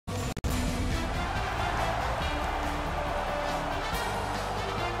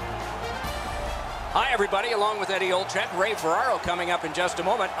everybody, along with Eddie Olczyk, Ray Ferraro coming up in just a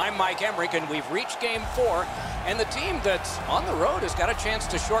moment. I'm Mike Emmerich, and we've reached Game 4. And the team that's on the road has got a chance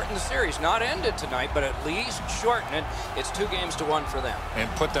to shorten the series. Not end it tonight, but at least shorten it. It's 2-1 for them. And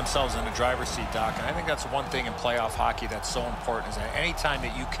put themselves in the driver's seat, Doc. And I think that's one thing in playoff hockey that's so important, is that any time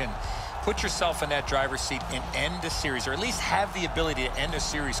that you can put yourself in that driver's seat and end the series, or at least have the ability to end a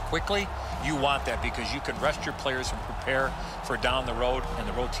series quickly, you want that, because you can rest your players and prepare for down the road, and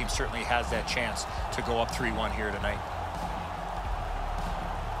the road team certainly has that chance to go up 3-1 here tonight.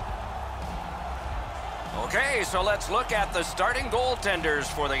 Okay, so let's look at the starting goaltenders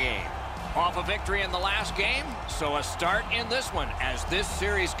for the game. Off a victory in the last game, so a start in this one as this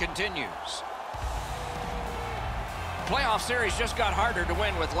series continues. Playoff series just got harder to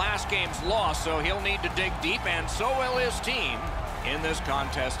win with last game's loss, so he'll need to dig deep, and so will his team in this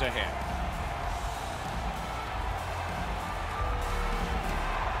contest ahead.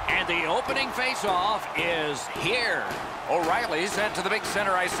 And the opening faceoff is here. O'Reilly's sent to the big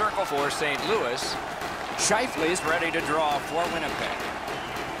center ice circle for St. Louis. Scheifele's ready to draw for Winnipeg.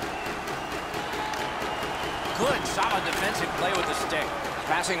 Good, solid defensive play with the stick.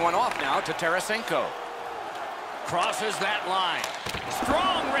 Passing one off now to Tarasenko. Crosses that line.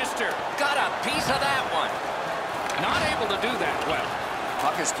 Strong wrister. Got a piece of that one. Not able to do that well.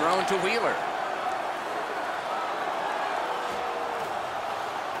 Puck is thrown to Wheeler.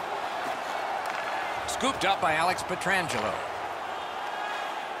 Scooped up by Alex Pietrangelo.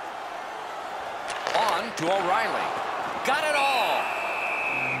 On to O'Reilly. Got it all.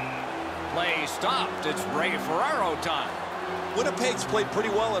 Play stopped. It's Ray Ferraro time. Winnipeg's played pretty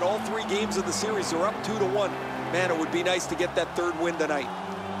well in all 3 games of the series. They're up 2-1. Man, it would be nice to get that 3rd win tonight.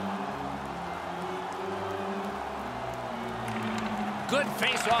 Good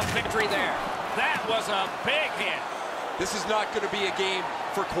face-off victory there. That was a big hit. This is not going to be a game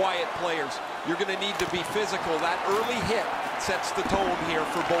for quiet players. You're going to need to be physical. That early hit sets the tone here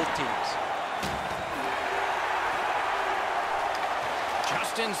for both teams.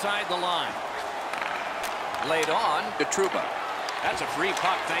 Just inside the line. Laid on to Trouba. That's a free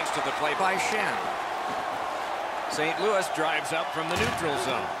puck thanks to the play by Shen. St. Louis drives up from the neutral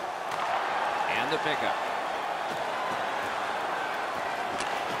zone. And the pickup.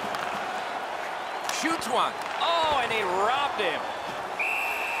 Shoots one. Oh, and he robbed him.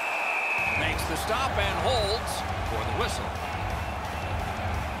 Makes the stop and holds for the whistle.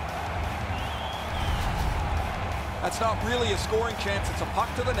 That's not really a scoring chance. It's a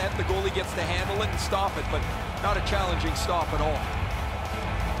puck to the net. The goalie gets to handle it and stop it, but not a challenging stop at all.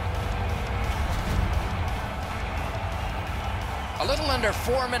 A little under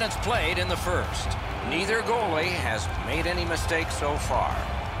 4 minutes played in the first. Neither goalie has made any mistakes so far.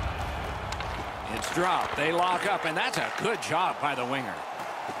 It's dropped. They lock up, and that's a good job by the winger.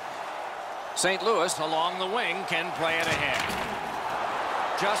 St. Louis along the wing can play it ahead.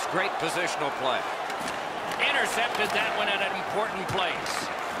 Just great positional play. Intercepted that one at an important place.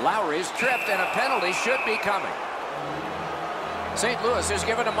 Lowry's tripped, and a penalty should be coming. St. Louis is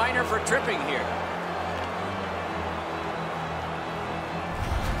given a minor for tripping here.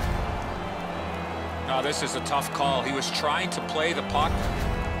 No, this is a tough call. He was trying to play the puck,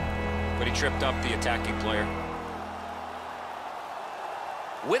 but he tripped up the attacking player.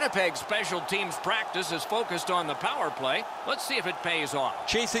 Winnipeg special teams practice is focused on the power play. Let's see if it pays off.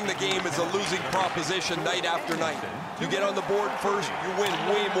 Chasing the game is a losing proposition night after night. You get on the board first, you win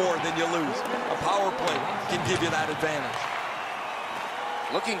way more than you lose. A power play can give you that advantage.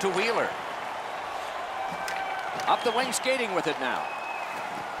 Looking to Wheeler. Up the wing skating with it now.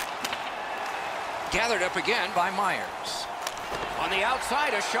 Gathered up again by Myers. On the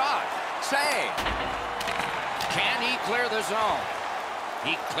outside, a shot. Save. Can he clear the zone?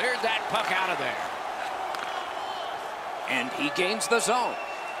 He cleared that puck out of there. And he gains the zone.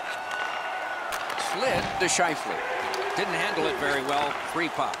 Slid to Scheifele. Didn't handle it very well. Free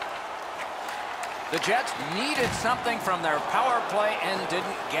puck. The Jets needed something from their power play and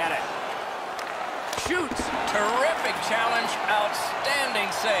didn't get it. Shoots. Terrific challenge. Outstanding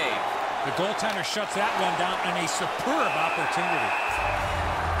save. The goaltender shuts that one down, and a superb opportunity.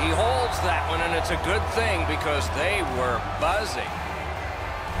 He holds that one, and it's a good thing because they were buzzing.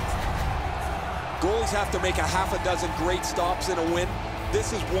 Goalies have to make a half a dozen great stops in a win.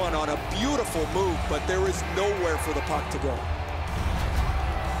 This is one on a beautiful move, but there is nowhere for the puck to go.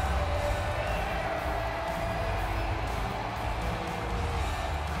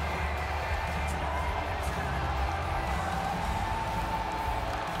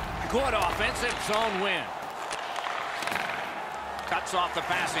 Good offensive zone win. Cuts off the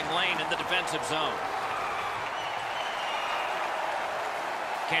passing lane in the defensive zone.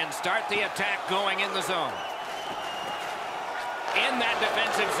 can start the attack going in the zone. In that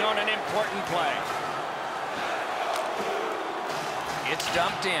defensive zone, an important play. It's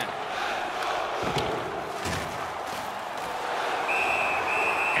dumped in.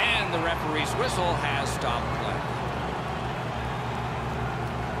 And the referee's whistle has stopped play.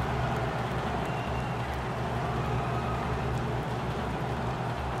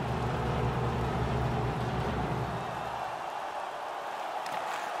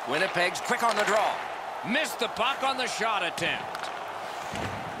 Winnipeg's quick on the draw. Missed the puck on the shot attempt.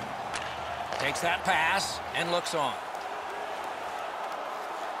 Takes that pass and looks on.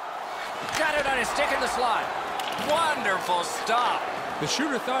 Got it on his stick in the slot. Wonderful stop. The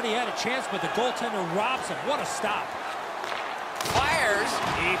shooter thought he had a chance, but the goaltender robs him. What a stop. Fires.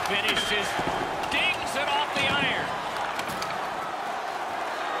 He finishes. Dings it off the iron.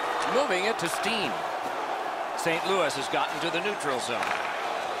 Moving it to Steen. St. Louis has gotten to the neutral zone.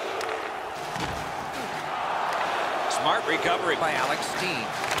 Smart recovery by Alex Steen.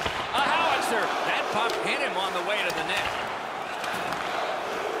 A howitzer. That puck hit him on the way to the net.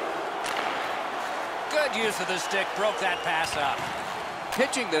 Good use of the stick. Broke that pass up.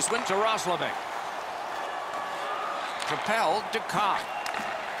 Pitching this one to Roslovic. Propelled to Cobb.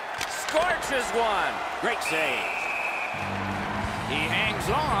 Scorches one. Great save. He hangs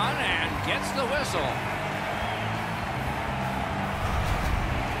on and gets the whistle.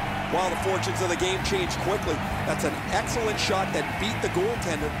 Well, the fortunes of the game change quickly. That's an excellent shot that beat the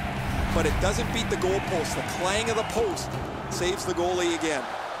goaltender, but it doesn't beat the goalpost. The clang of the post saves the goalie again.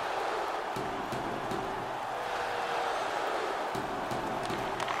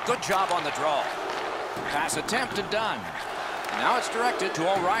 Good job on the draw. Pass attempted done. Now it's directed to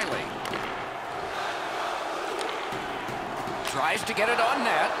O'Reilly. Tries to get it on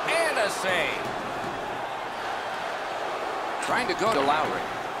net, and a save. Trying to go to Lowry.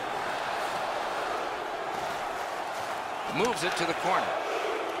 Moves it to the corner.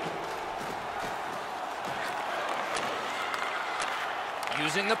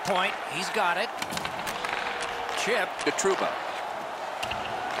 Using the point, he's got it. Chip to Trouba.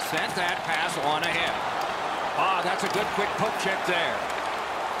 Sent that pass on ahead. Ah, that's a good quick poke check there.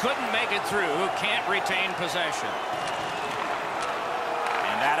 Couldn't make it through, can't retain possession.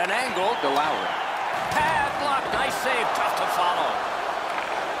 And at an angle to Lowry. Pad block, nice save, tough to follow.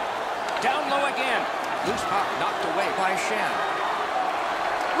 Down low again. Loose puck knocked away by Shen.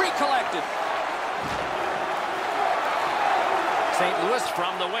 Recollected. St. Louis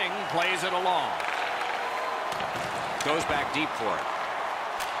from the wing plays it along. Goes back deep for it.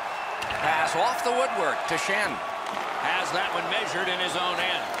 Pass off the woodwork to Shen. Has that one measured in his own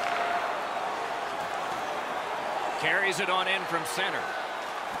end. Carries it on in from center.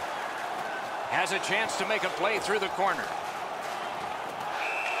 Has a chance to make a play through the corner.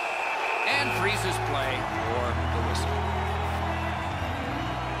 And freezes play for the whistle.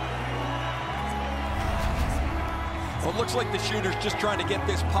 Well, it looks like the shooter's just trying to get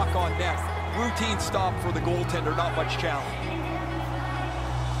this puck on net. Routine stop for the goaltender, not much challenge.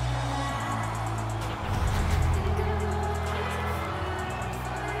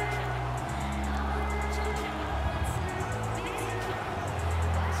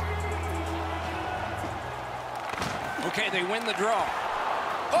 Okay, they win the draw.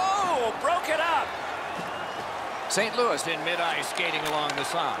 Oh, broke it up. St. Louis in mid-ice skating along the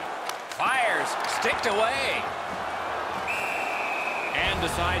side. Fires, sticked away. And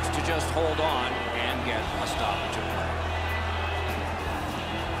decides to just hold on and get a stoppage of play.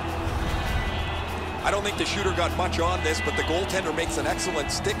 I don't think the shooter got much on this, but the goaltender makes an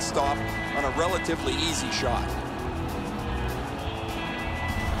excellent stick stop on a relatively easy shot.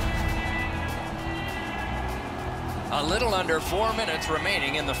 A little under 4 minutes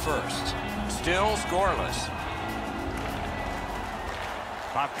remaining in the first. Still scoreless.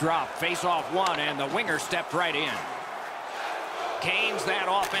 Puck drop, face off one, and the winger stepped right in. Gains that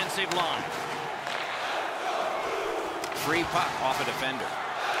offensive line. Free puck off a defender.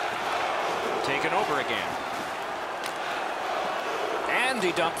 Taken over again. And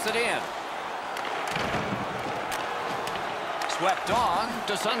he dumps it in. Swept on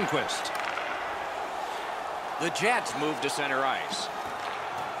to Sundqvist. The Jets move to center ice.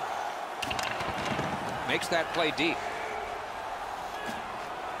 Makes that play deep.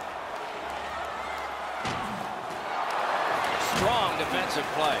 Strong defensive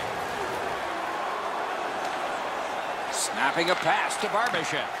play. Snapping a pass to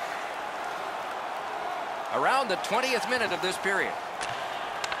Barbashev. Around the 20th minute of this period.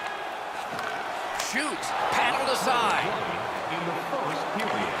 Shoots, paddled aside. In the first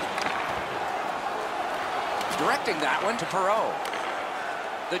period. Directing that one to Perreault.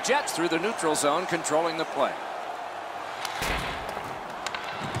 The Jets through the neutral zone, controlling the play.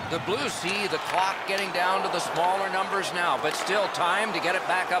 The Blues see the clock getting down to the smaller numbers now, but still time to get it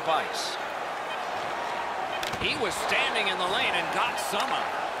back up ice. He was standing in the lane and got some of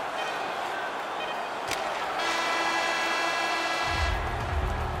it.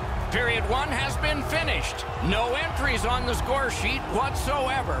 Period 1 has been finished. No entries on the score sheet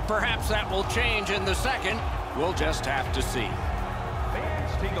whatsoever. Perhaps that will change in the second. We'll just have to see.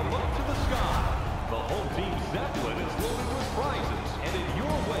 Fans, take a look to the sky. The home team Zeppelin is loaded with prizes, and in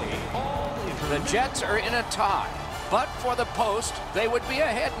your way, all is... The Jets are in a tie, but for the post, they would be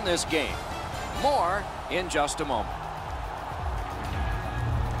ahead in this game. More in just a moment.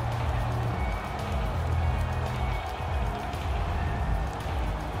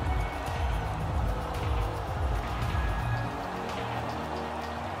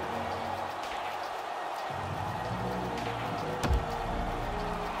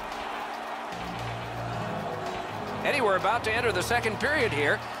 Eddie, we're about to enter the second period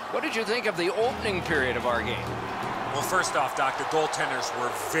here. What did you think of the opening period of our game? Well, first off, Doc, the goaltenders were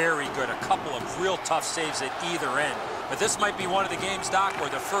very good. A couple of real tough saves at either end. But this might be one of the games, Doc, where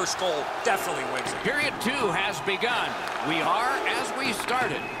the first goal definitely wins it. Period 2 has begun. We are as we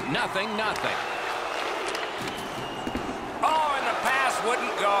started. 0-0. Oh, and the pass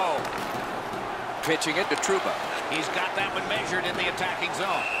wouldn't go. Pitching it to Trouba. He's got that one measured in the attacking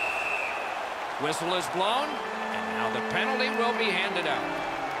zone. Whistle is blown. Now the penalty will be handed out.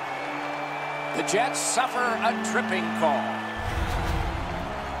 The Jets suffer a tripping call.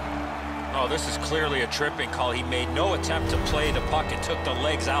 Oh, this is clearly a tripping call. He made no attempt to play the puck and took the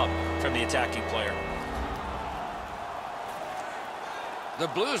legs out from the attacking player. The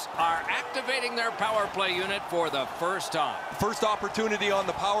Blues are activating their power play unit for the first time. First opportunity on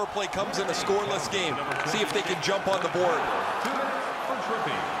the power play comes in a scoreless game. See if they can jump on the board. 2 minutes for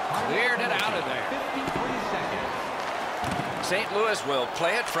tripping. Cleared it out of there. 53 seconds. St. Louis will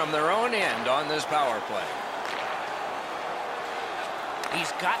play it from their own end on this power play.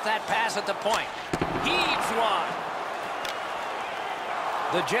 He's got that pass at the point. Heaves one.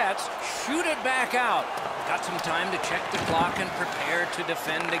 The Jets shoot it back out. Got some time to check the clock and prepare to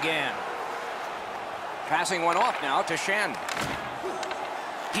defend again. Passing one off now to Shen.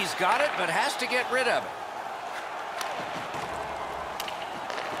 He's got it, but has to get rid of it.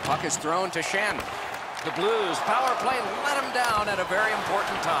 Puck is thrown to Shen. The Blues power play let him down at a very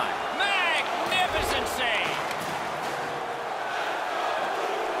important time. Magnificent save.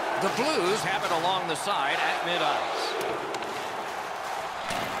 The Blues have it along the side at mid-ice.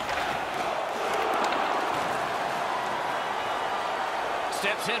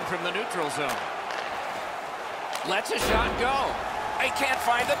 Steps in from the neutral zone. Lets a shot go. He can't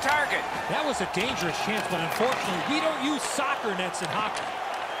find the target. That was a dangerous chance, but unfortunately, we don't use soccer nets in hockey.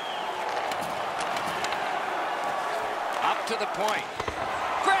 Up to the point.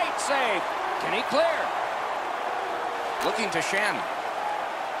 Great save. Can he clear? Looking to Shen.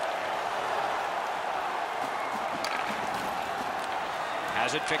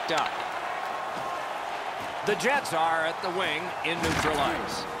 Has it picked up. The Jets are at the wing in neutral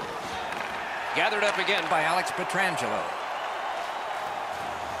ice. Gathered up again by Alex Pietrangelo.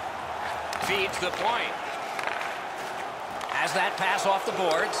 Feeds the point. Has that pass off the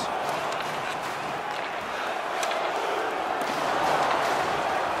boards.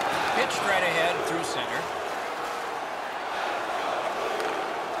 Pitch straight ahead through center.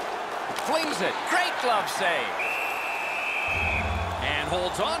 Flings it. Great glove save. And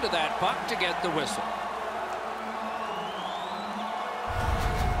holds on to that puck to get the whistle.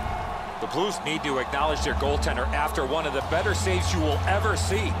 The Blues need to acknowledge their goaltender after one of the better saves you will ever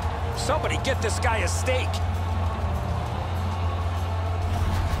see. Somebody get this guy a steak.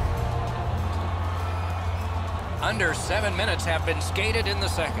 Under 7 minutes have been skated in the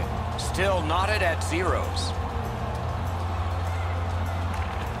second. Still knotted at zeros.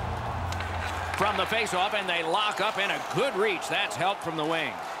 From the faceoff, and they lock up in a good reach. That's help from the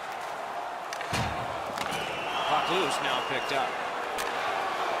wing. Puck loose, now picked up.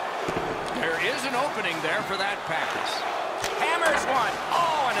 There is an opening there for that pass. Hammers one.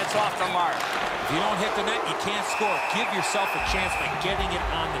 Oh, and it's off the mark. If you don't hit the net, you can't score. Give yourself a chance by getting it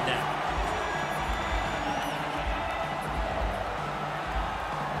on the net.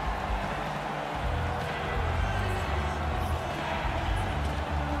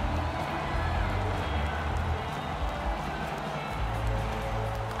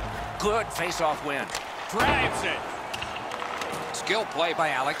 Good face-off win. Drives it. Skill play by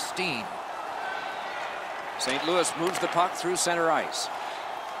Alex Steen. St. Louis moves the puck through center ice.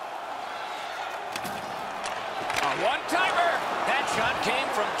 A one-timer. That shot came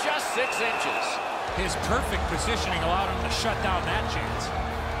from just 6 inches. His perfect positioning allowed him to shut down that chance.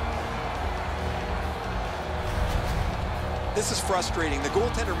 This is frustrating. The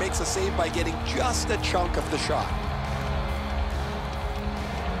goaltender makes a save by getting just a chunk of the shot.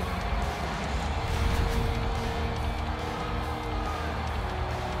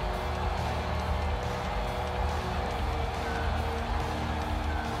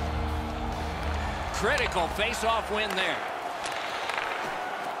 Critical face-off win there.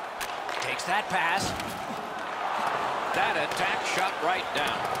 Takes that pass. That attack shot right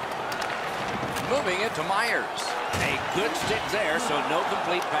down. Moving it to Myers. A good stick there, so no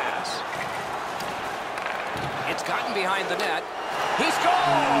complete pass. It's gotten behind the net. He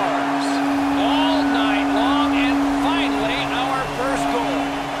scores! All night long, and finally our first goal.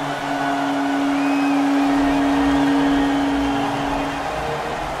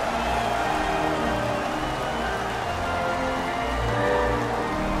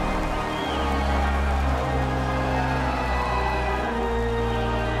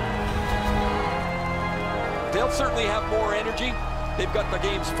 They'll certainly have more energy. They've got the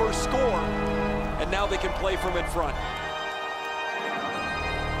game's first score, and now they can play from in front.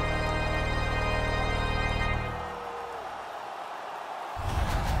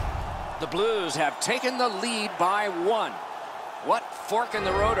 The Blues have taken the lead by 1. What fork in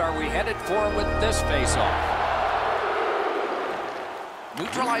the road are we headed for with this face-off?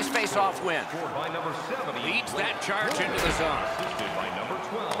 Neutralized face-off win. Leads that charge into the zone.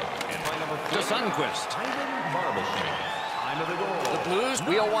 To Sundqvist. The Blues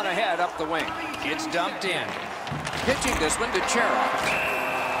wheel one ahead up the wing. It's dumped in. Pitching this one to Chera.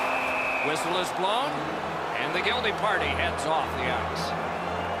 Whistle is blown, and the guilty party heads off the ice.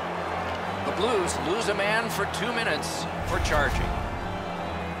 The Blues lose a man for 2 minutes for charging.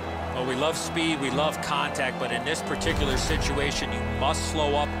 Well, we love speed, we love contact, but in this particular situation, you must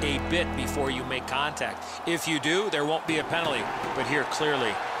slow up a bit before you make contact. If you do, there won't be a penalty, but here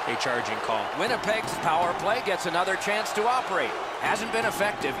clearly a charging call. Winnipeg's power play gets another chance to operate. Hasn't been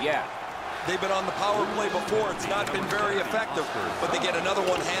effective yet. They've been on the power play before. It's not been very effective, but they get another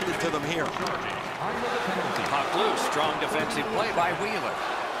one handed to them here. Puck loose. Strong defensive play by Wheeler.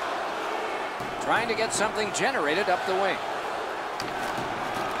 Trying to get something generated up the wing.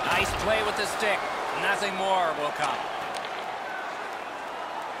 Nice play with the stick. Nothing more will come.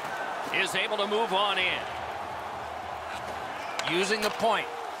 Is able to move on in. Using the point.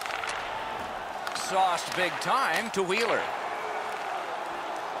 Sauced big time to Wheeler.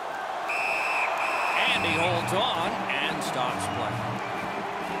 And he holds on and stops play.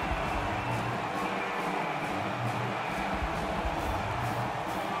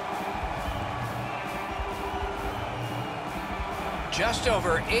 Just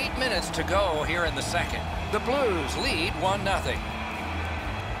over 8 minutes to go here in the second. The Blues lead 1-0.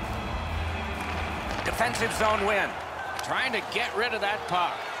 Defensive zone win. Trying to get rid of that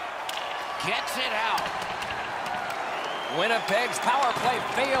puck. Gets it out. Winnipeg's power play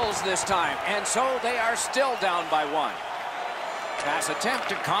fails this time, and so they are still down by 1. Pass attempt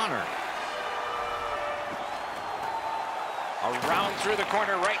to Connor. Around through the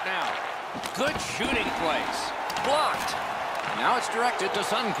corner right now. Good shooting place. Blocked. Now it's directed to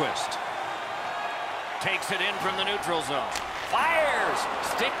Sundqvist. Takes it in from the neutral zone. Fires.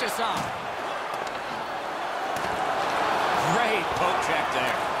 Stick to some. Great poke check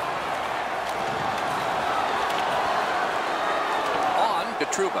there. On to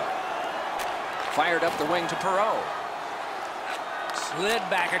Trouba. Fired up the wing to Perreault. Slid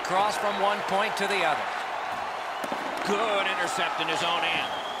back across from one point to the other. Good intercept in his own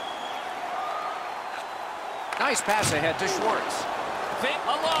end. Nice pass ahead to Schwartz. Fit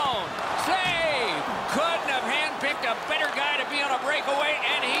alone. Save! Couldn't have handpicked a better guy to be on a breakaway,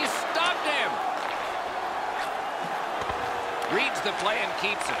 and he stopped him. Reads the play and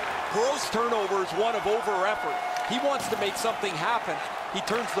keeps it. Perreault's turnover is one of over-effort. He wants to make something happen. He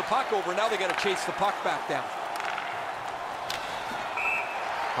turns the puck over. Now they got to chase the puck back down.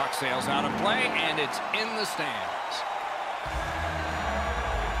 Puck sails out of play, and it's in the stands.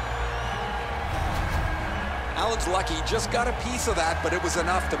 Allen's lucky. He just got a piece of that, but it was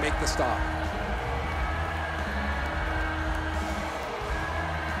enough to make the stop.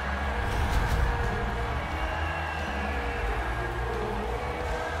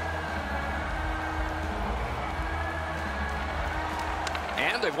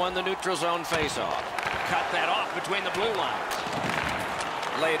 And they've won the neutral zone faceoff. Cut that off between the blue lines.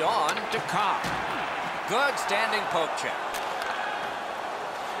 Laid on to Cobb. Good standing poke check.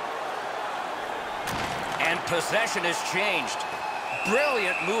 And possession has changed.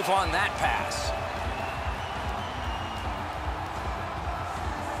 Brilliant move on that pass.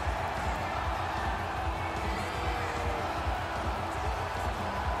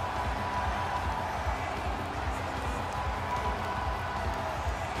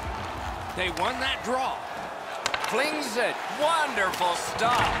 They won that draw. Flings it. Wonderful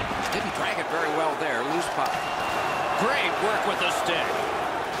stop. Didn't drag it very well there. Loose puck. Great work with the stick.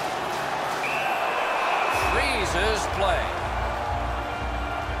 Freezes play.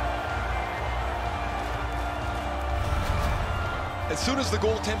 As soon as the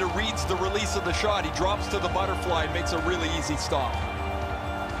goaltender reads the release of the shot, he drops to the butterfly and makes a really easy stop.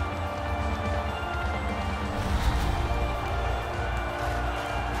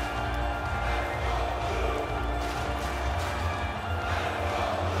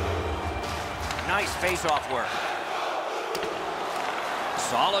 Nice face-off work.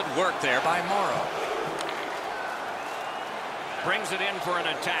 Solid work there by Morrow. Brings it in for an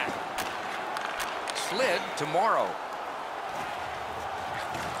attack. Slid to Morrow.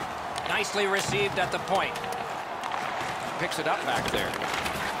 Nicely received at the point. Picks it up back there.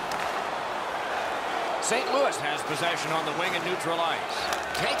 St. Louis has possession on the wing and neutral ice.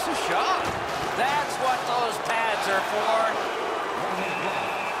 Takes a shot. That's what those pads are for.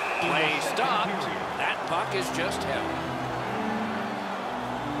 Play stopped. That puck is just held.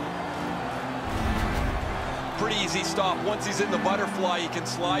 Pretty easy stop. Once he's in the butterfly, he can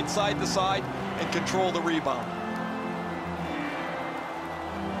slide side to side and control the rebound.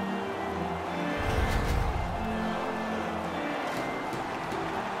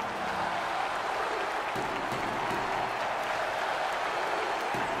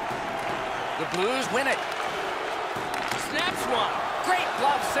 The Blues win it. Snaps one. Great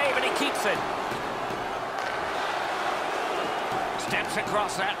glove save, and he keeps it. Steps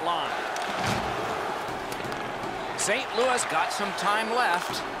across that line. St. Louis got some time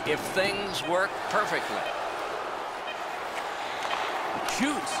left if things work perfectly.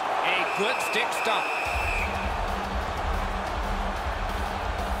 Shoots. A good stick stump.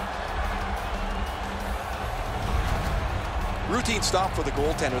 Routine stop for the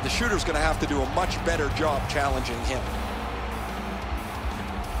goaltender. The shooter's going to have to do a much better job challenging him.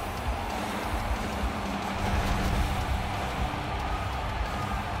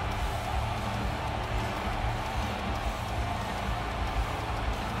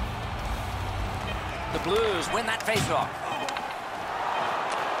 The Blues win that faceoff.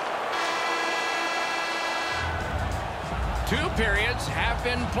 Two periods have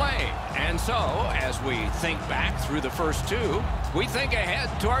been played. And so, as we think back through the first two, we think ahead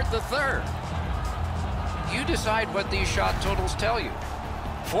toward the third. You decide what these shot totals tell you.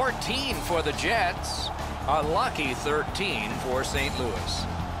 14 for the Jets, a lucky 13 for St. Louis.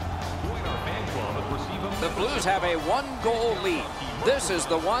 The Blues have a one-goal lead. This is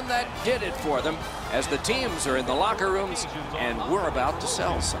the one that did it for them as the teams are in the locker rooms and we're about to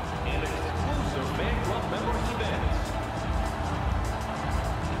sell some.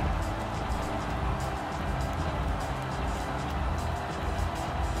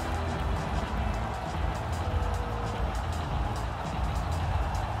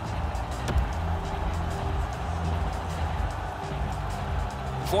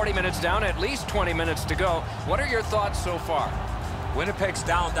 .40 minutes down, at least 20 minutes to go. What are your thoughts so far? Winnipeg's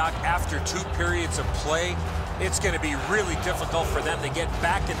down, Doc, after 2 periods of play. It's going to be really difficult for them to get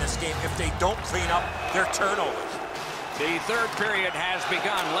back in this game if they don't clean up their turnovers. The third period has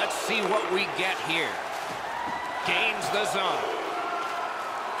begun. Let's see what we get here. Gains the zone.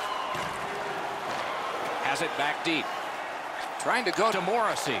 Has it back deep. Trying to go to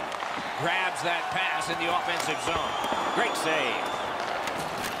Morrissey. Grabs that pass in the offensive zone. Great save.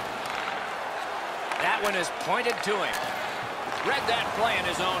 That one is pointed to him. Read that play in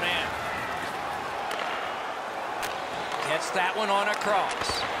his own end. Gets that one on across.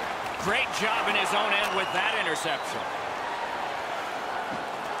 Great job in his own end with that interception.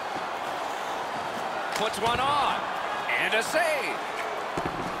 Puts one on. And a save.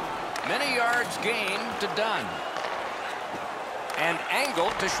 Many yards gained to Dunn. And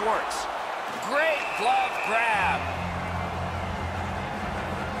angled to Schwartz. Great glove grab.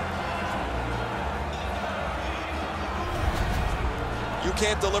 You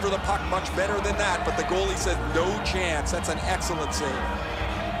can't deliver the puck much better than that, but the goalie said no chance. That's an excellent save.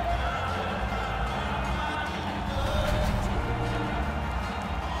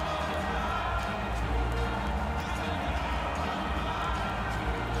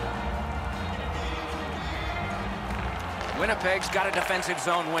 Winnipeg's got a defensive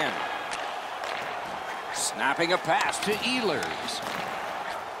zone win. Snapping a pass to Ehlers.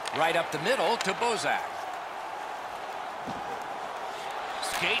 Right up the middle to Bozak.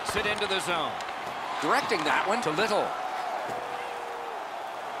 Skates it into the zone. Directing that one to Little.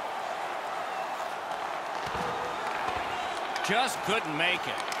 Just couldn't make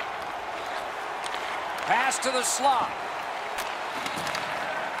it. Pass to the slot.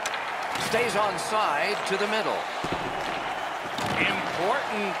 Stays onside to the middle.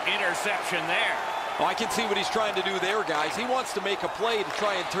 Important interception there. Oh, I can see what he's trying to do there, guys. He wants to make a play to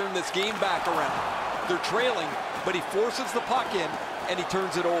try and turn this game back around. They're trailing, but he forces the puck in, and he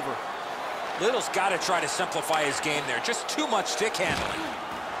turns it over. Little's got to try to simplify his game there. Just too much stick handling.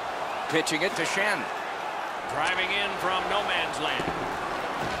 Pitching it to Shen. Driving in from no man's land.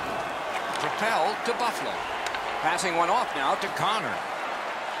 Propelled to Buffalo. Passing one off now to Connor.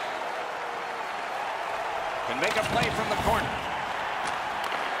 Can make a play from the corner.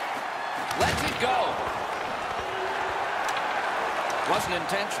 Lets it go. Wasn't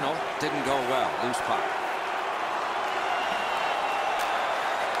intentional. Didn't go well. Loose puck.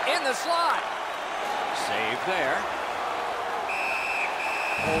 In the slot. Save there.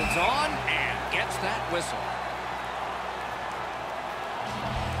 Holds on and gets that whistle.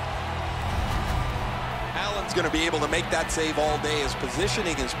 Allen's going to be able to make that save all day. His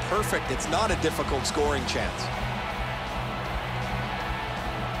positioning is perfect. It's not a difficult scoring chance.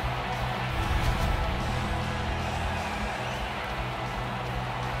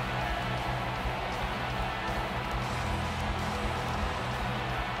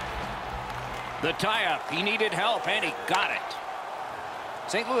 The tie-up. He needed help, and he got it.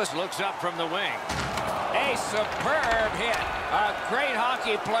 St. Louis looks up from the wing. A superb hit. A great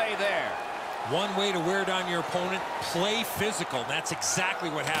hockey play there. One way to wear down your opponent, play physical. That's exactly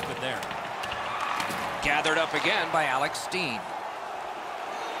what happened there. Gathered up again by Alex Steen.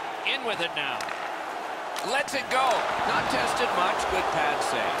 In with it now. Lets it go. Not tested much. Good pad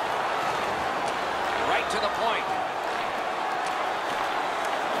save. Right to the point.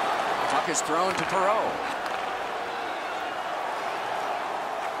 Puck is thrown to Perreault.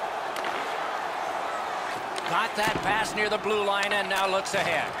 Got that pass near the blue line and now looks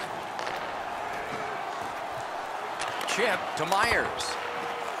ahead. Chip to Myers.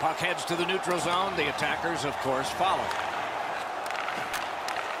 Puck heads to the neutral zone. The attackers, of course, follow.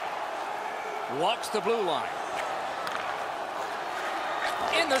 Walks the blue line.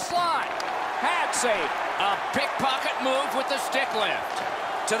 In the slot. Pad save. A pickpocket move with the stick lift.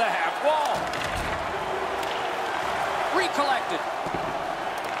 To the half wall. Recollected.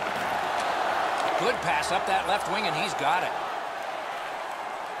 Good pass up that left wing, and he's got it.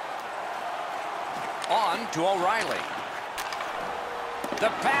 On to O'Reilly. The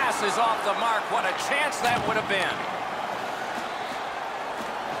pass is off the mark. What a chance that would have been.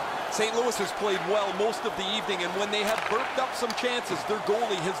 St. Louis has played well most of the evening, and when they have burped up some chances, their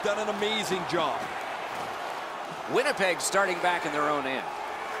goalie has done an amazing job. Winnipeg starting back in their own end.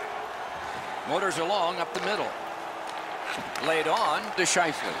 Motors along up the middle. Laid on to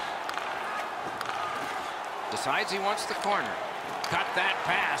Scheifele. Decides he wants the corner. Cut that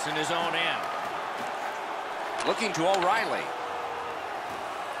pass in his own end. Looking to O'Reilly.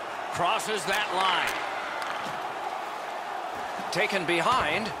 Crosses that line. Taken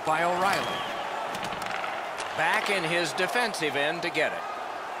behind by O'Reilly. Back in his defensive end to get it.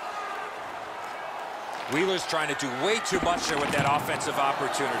 Wheeler's trying to do way too much there with that offensive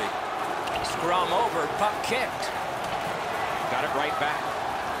opportunity. Scrum over, puck kicked. Got it right back.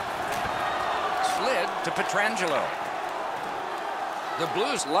 Slid to Pietrangelo. The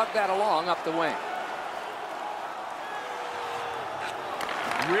Blues lug that along up the wing.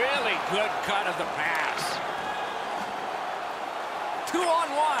 Really good cut of the pass.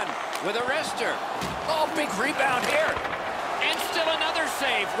 2-on-1 with a wrister. Oh, big rebound here. And still another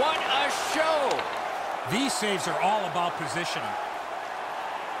save. What a show. These saves are all about positioning.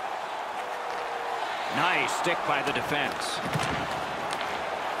 Nice stick by the defense.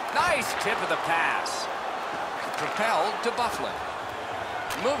 Nice tip of the pass. Propelled to Buffalo.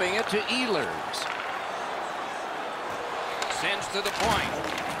 Moving it to Ehlers. Sends to the point.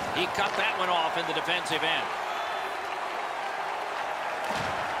 He cut that one off in the defensive end.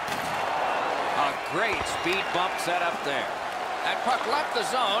 A great speed bump set up there. That puck left the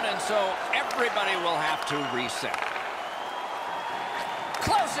zone, and so everybody will have to reset.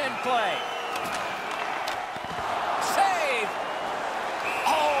 Close in play. Save.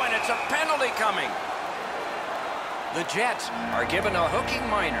 Oh, and it's a penalty coming. The Jets are given a hooking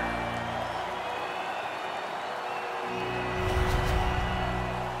minor.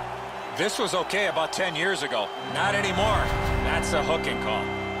 This was okay about 10 years ago. Not anymore. That's a hooking call.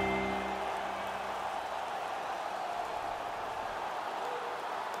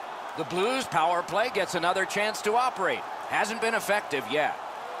 The Blues power play gets another chance to operate. Hasn't been effective yet.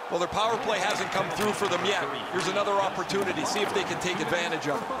 Well, their power play hasn't come through for them yet. Here's another opportunity. See if they can take advantage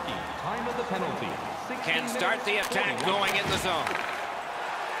of it. Time of the penalty. Can start the attack going in the zone.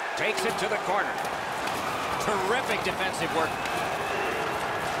 Takes it to the corner. Terrific defensive work.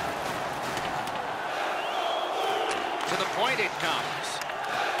 To the point it comes.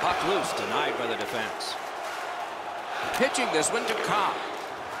 Puck loose, denied by the defense. Pitching this one to Cobb.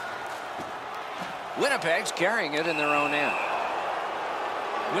 Winnipeg's carrying it in their own end.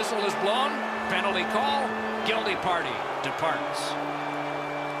 Whistle is blown. Penalty call. Guilty party departs.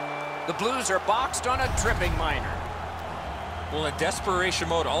 The Blues are boxed on a tripping minor. Well, in desperation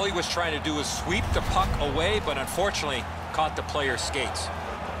mode, all he was trying to do was sweep the puck away, but unfortunately caught the player's skates.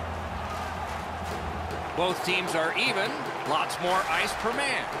 Both teams are even. Lots more ice per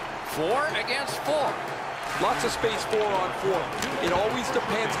man. 4 against 4. Lots of space 4 on 4. It always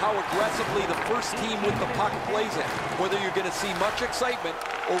depends how aggressively the first team with the puck plays it. Whether you're going to see much excitement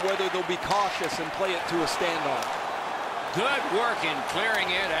or whether they'll be cautious and play it to a standoff. Good work in clearing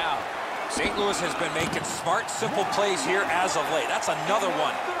it out. St. Louis has been making smart, simple plays here as of late. That's another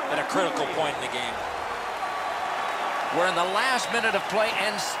one at a critical point in the game. We're in the last minute of play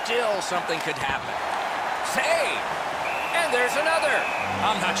and still something could happen. Save! And there's another.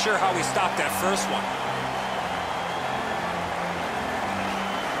 I'm not sure how he stopped that first one.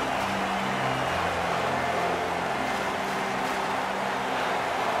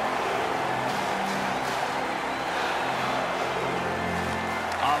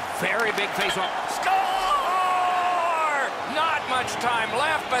 Very big face-off. Score! Not much time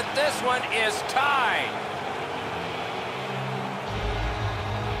left, but this one is tied.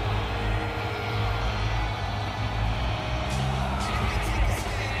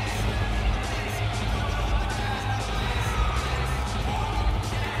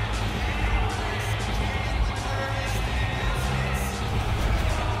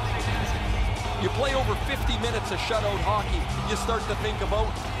 You play over 50 minutes of shutout hockey, you start to think about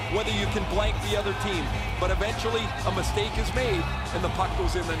whether you can blank the other team. But eventually, a mistake is made, and the puck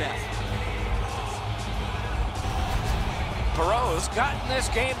goes in the net. Perreault's gotten this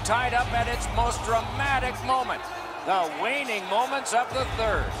game tied up at its most dramatic moment. The waning moments of the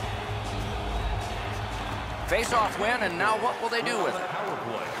third. Face-off win, and now what will they do with it?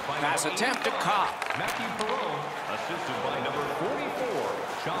 Pass attempt to Cobb. Matthew Perreault, assisted by number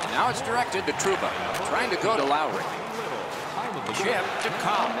 44. Now it's directed to Trouba, trying to go to Lowry. Chip to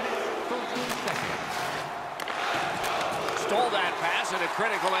Cobb. Stole that pass at a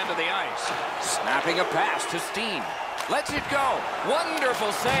critical end of the ice. Snapping a pass to Steen. Lets it go.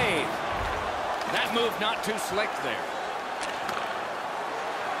 Wonderful save. That move not too slick there.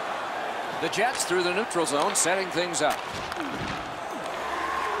 The Jets through the neutral zone, setting things up.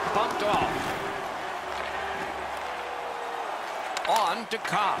 Bumped off. On to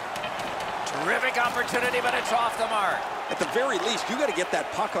Cobb. Terrific opportunity, but it's off the mark. At the very least, you got to get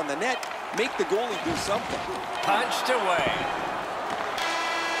that puck on the net, make the goalie do something. Punched away.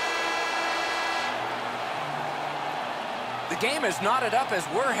 The game is knotted up as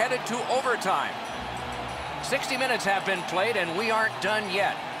we're headed to overtime. 60 minutes have been played, and we aren't done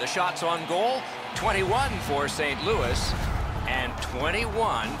yet. The shots on goal, 21 for St. Louis and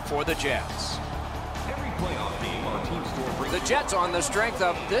 21 for the Jets. Every playoff game on Team Store brings The Jets, on the strength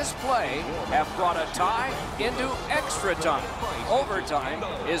of this play, have brought a tie into extra time. Overtime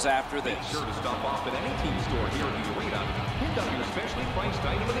is after this. Be sure to stop off at any Team Store here in the arena. Pick up your specially priced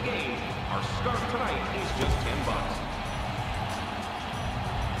item of the game. Our start tonight is just $10.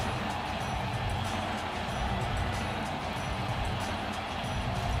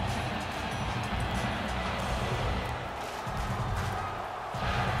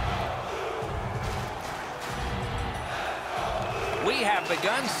 We have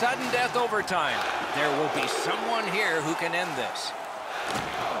begun sudden death overtime. There will be someone here who can end this.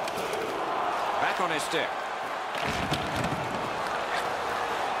 Back on his stick.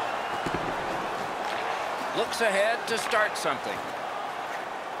 Looks ahead to start something.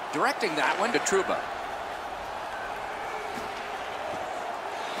 Directing that one to Trouba.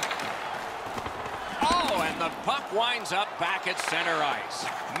 Oh, and the puck winds up back at center ice.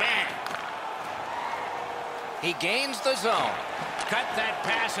 Man. He gains the zone. Cut that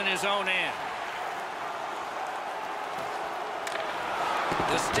pass in his own end.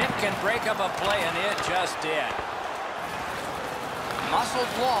 The stick can break up a play, and it just did. Muscled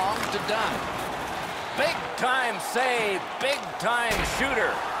long to Dunn. Big-time save, big-time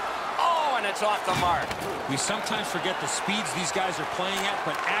shooter. Oh, and it's off the mark. We sometimes forget the speeds these guys are playing at,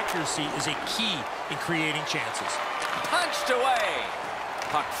 but accuracy is a key in creating chances. Punched away.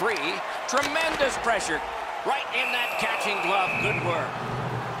 Puck free. Tremendous pressure. Right in that catching glove. Good work.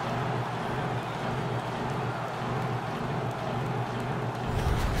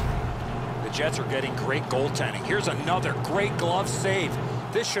 The Jets are getting great goaltending. Here's another great glove save.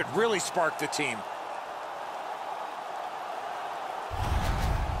 This should really spark the team.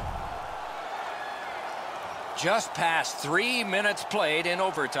 Just past 3 minutes played in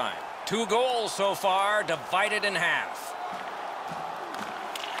overtime. 2 goals so far, divided in half.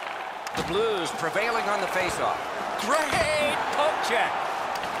 The Blues prevailing on the faceoff. Great poke check.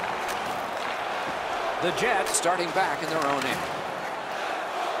 The Jets starting back in their own end.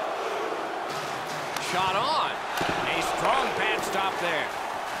 Shot on. A strong pad stop there.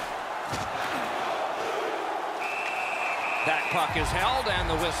 That puck is held and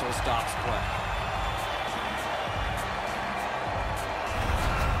the whistle stops play.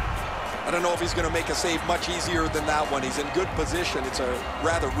 I don't know if he's going to make a save much easier than that one. He's in good position. It's a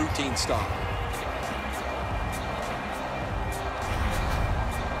rather routine stop.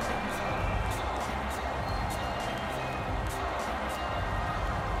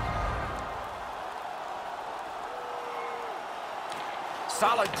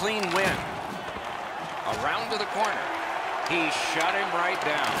 Solid, clean win. Around to the corner. He shut him right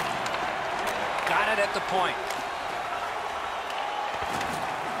down. Got it at the point.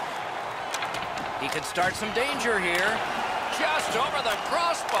 He could start some danger here. Just over the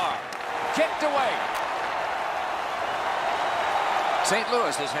crossbar. Kicked away. St.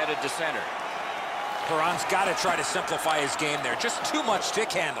 Louis is headed to center. Perron's got to try to simplify his game there. Just too much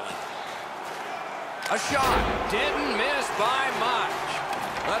stick handling. A shot. Didn't miss by much.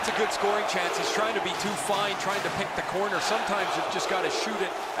 That's a good scoring chance. He's trying to be too fine, trying to pick the corner. Sometimes you've just got to shoot it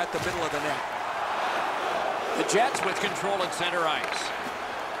at the middle of the net. The Jets with control at center ice.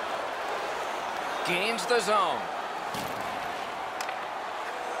 Gains the zone.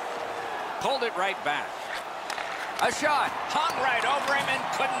 Pulled it right back. A shot. Hung right over him and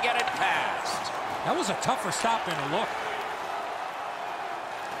couldn't get it past. That was a tougher stop than a look.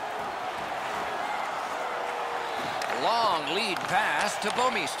 Long lead pass to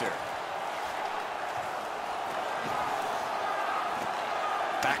Bouwmeester.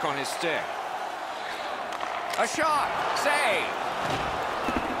 Back on his stick. A shot. Save.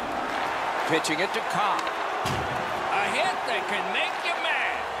 Pitching it to Cobb. A hit that can make you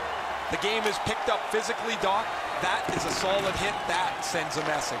mad. The game is picked up physically, Doc. That is a solid hit. That sends a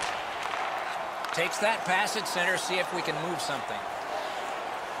message. Takes that pass at center, see if we can move something.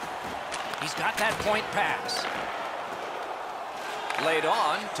 He's got that point pass. Laid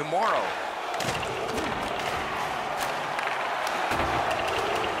on to Morrow.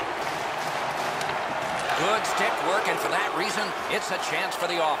 Good stick work, and for that reason, it's a chance for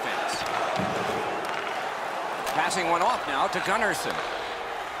the offense. Passing one off now to Gunnarsson.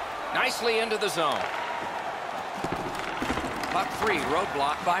 Nicely into the zone. Puck free,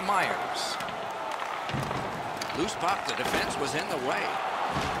 roadblock by Myers. Loose puck, the defense was in the way.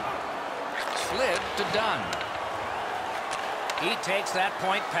 Slid to Dunn. He takes that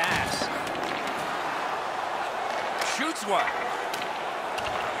point pass. Shoots one.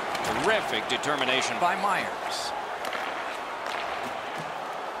 Terrific determination by Myers.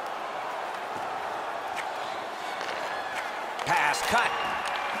 Pass cut.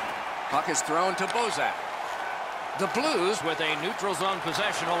 Puck is thrown to Bozak. The Blues with a neutral zone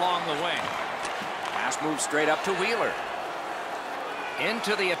possession along the wing. Pass moves straight up to Wheeler.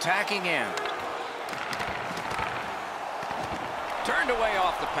 Into the attacking end. Turned away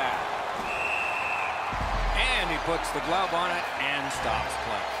off the pad. And he puts the glove on it and stops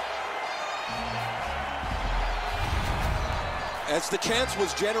play. As the chance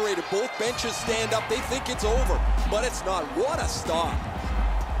was generated, both benches stand up. They think it's over, but it's not. What a stop.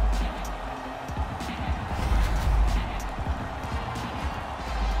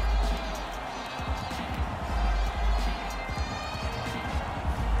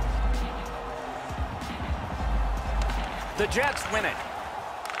 The Jets win it.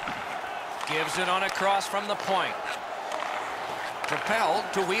 Gives it on a cross from the point. Propelled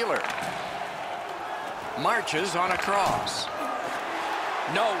to Wheeler. Marches on a cross.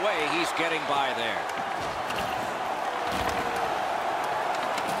 No way he's getting by there.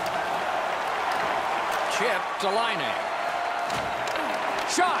 Chip to Laine.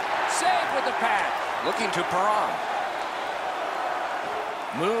 Shot. Saved with the pad. Looking to Perron.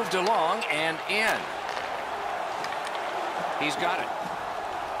 Moved along and in. He's got it.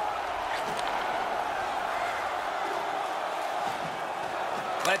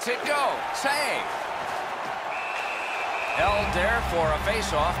 Lets it go. Save. Held there for a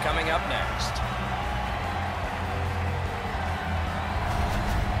face-off coming up next.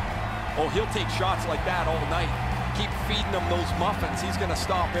 Oh, he'll take shots like that all night. Keep feeding him those muffins. He's going to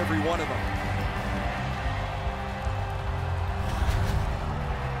stop every one of them.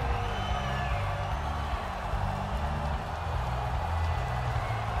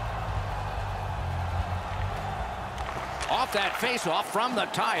 Off that face-off from the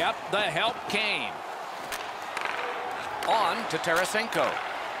tie-up, the help came. On to Tarasenko.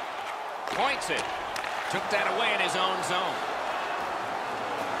 Points it. Took that away in his own zone.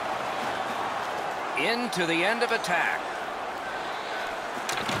 Into the end of attack.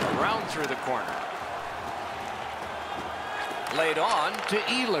 Around through the corner. Laid on to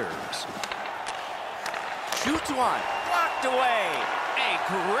Ehlers. Shoots one. Blocked away. A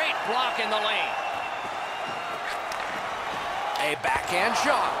great block in the lane. A backhand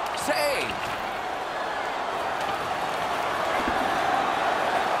shot. Save.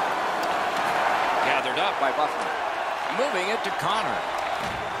 Gathered up by Buffalo. Moving it to Connor.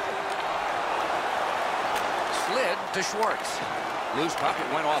 Slid to Schwartz. Loose puck.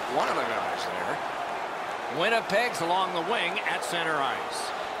 It went off one of the guys there. Winnipeg's along the wing at center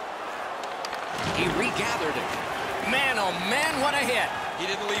ice. He regathered it. Man, oh man, what a hit. He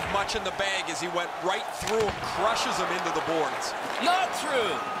didn't leave much in the bag as he went right through him, crushes him into the boards. Not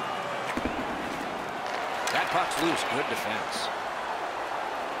through. That puck's loose. Good defense.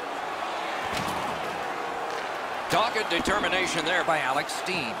 Dogged determination there by Alex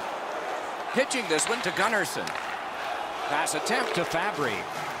Steen. Pitching this one to Gunnarsson. Pass attempt to Fabry.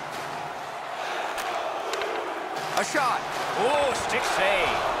 A shot. Oh, stick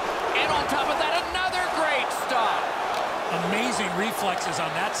save. And on top of that, another great stop. Amazing reflexes on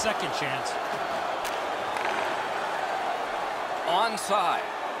that second chance. Onside.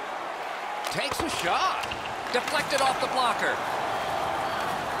 Takes a shot. Deflected off the blocker.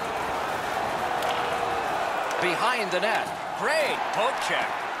 Behind the net. Great poke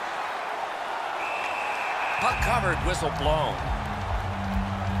check. Puck covered, whistle blown.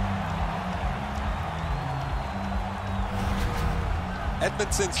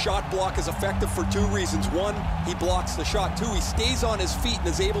 Edmondson's shot block is effective for two reasons. One, he blocks the shot. Two, he stays on his feet and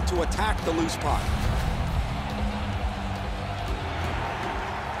is able to attack the loose puck.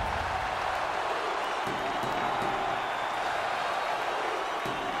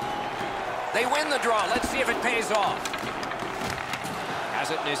 They win the draw. Let's see if it pays off.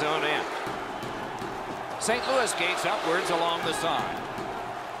 Has it in his own end. St. Louis gates upwards along the side.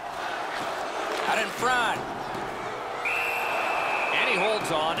 Out in front. And he holds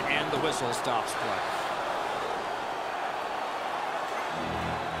on, and the whistle stops play.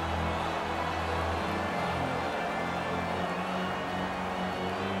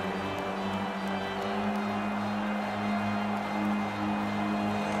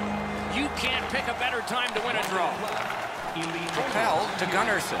 You can't pick a better time to win a draw. Propelled to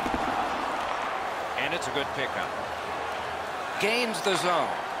Gunnarsson. And it's a good pickup. Gains the zone.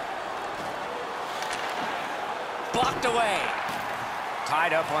 Blocked away.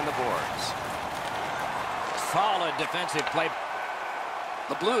 Tied up on the boards. Solid defensive play.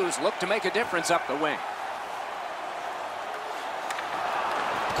 The Blues look to make a difference up the wing.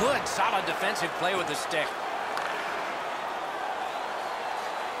 Good, solid defensive play with the stick.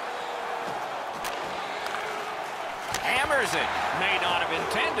 Hammers it. May not have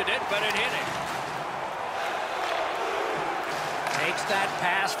intended it, but it hit it. Takes that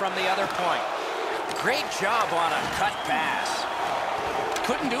pass from the other point. Great job on a cut pass.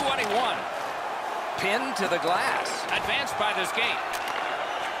 Couldn't do what he wanted. Pinned to the glass. Advanced by the skate.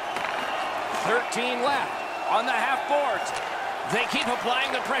 13 left on the half boards. They keep applying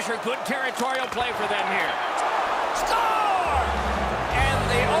the pressure. Good territorial play for them here. Score! And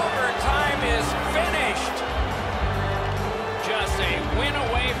the overtime is finished. Just a win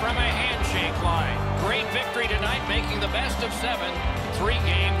away from a handshake line. Great victory tonight, making the best of 7, 3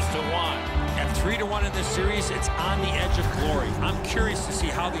 games to 1. At 3-1 in this series, it's on the edge of glory. I'm curious to see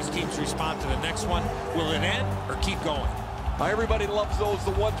how these teams respond to the next one. Will it end or keep going? Everybody loves those,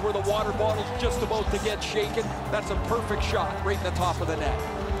 the ones where the water bottle's just about to get shaken. That's a perfect shot right in the top of the net.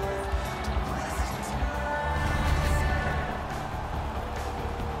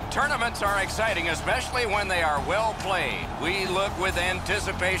 Tournaments are exciting, especially when they are well played. We look with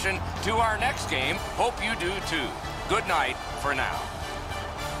anticipation to our next game. Hope you do too. Good night for now.